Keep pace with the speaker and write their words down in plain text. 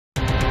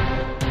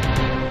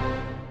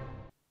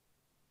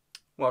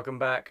Welcome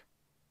back.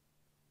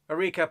 A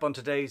recap on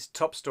today's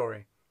top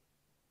story.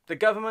 The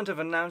government have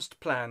announced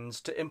plans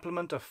to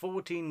implement a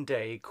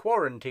 14-day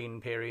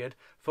quarantine period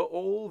for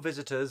all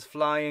visitors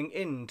flying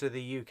into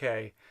the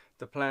UK.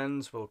 The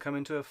plans will come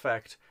into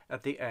effect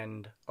at the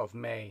end of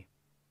May.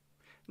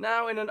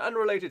 Now, in an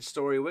unrelated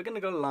story, we're going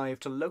to go live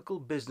to local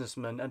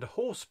businessman and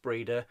horse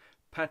breeder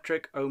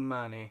Patrick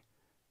O'Mahony.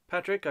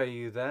 Patrick, are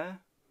you there?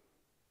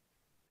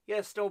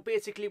 Yes, no,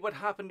 basically what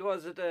happened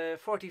was that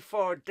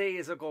 44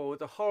 days ago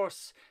the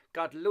horse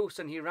got loose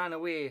and he ran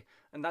away,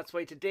 and that's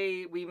why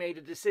today we made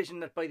a decision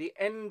that by the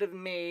end of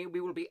May we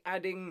will be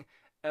adding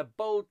a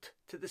bolt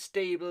to the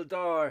stable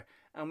door,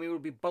 and we will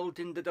be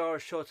bolting the door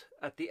shut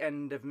at the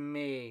end of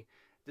May.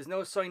 There's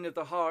no sign of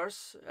the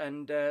horse,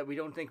 and we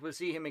don't think we'll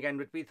see him again,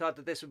 but we thought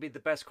that this would be the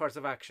best course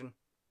of action.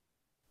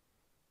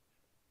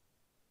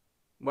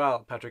 Well,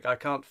 Patrick, I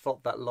can't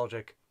fault that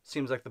logic.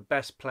 Seems like the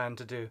best plan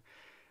to do.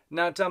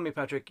 Now tell me,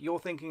 Patrick,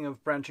 you're thinking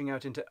of branching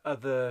out into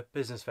other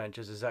business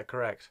ventures, is that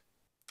correct?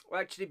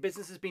 Well, actually,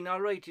 business has been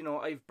alright, you know.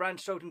 I've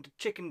branched out into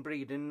chicken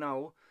breeding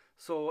now.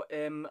 So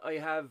I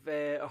have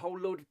a whole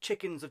load of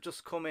chickens have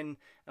just come in,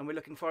 and we're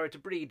looking forward to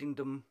breeding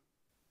them.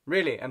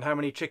 Really? And how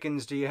many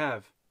chickens do you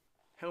have?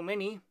 How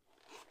many?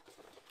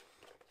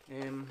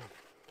 1,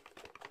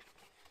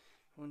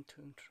 2,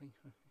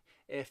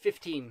 3,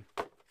 15.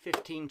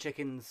 15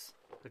 chickens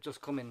have just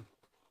come in.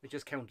 I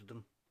just counted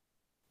them.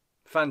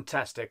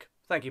 Fantastic.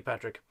 Thank you,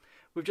 Patrick.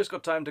 We've just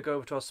got time to go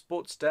over to our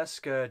sports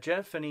desk.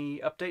 Jeff, any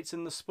updates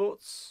in the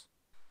sports?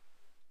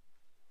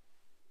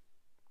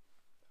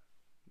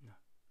 No.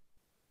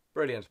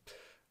 Brilliant.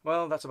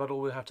 Well, that's about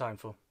all we have time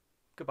for.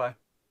 Goodbye.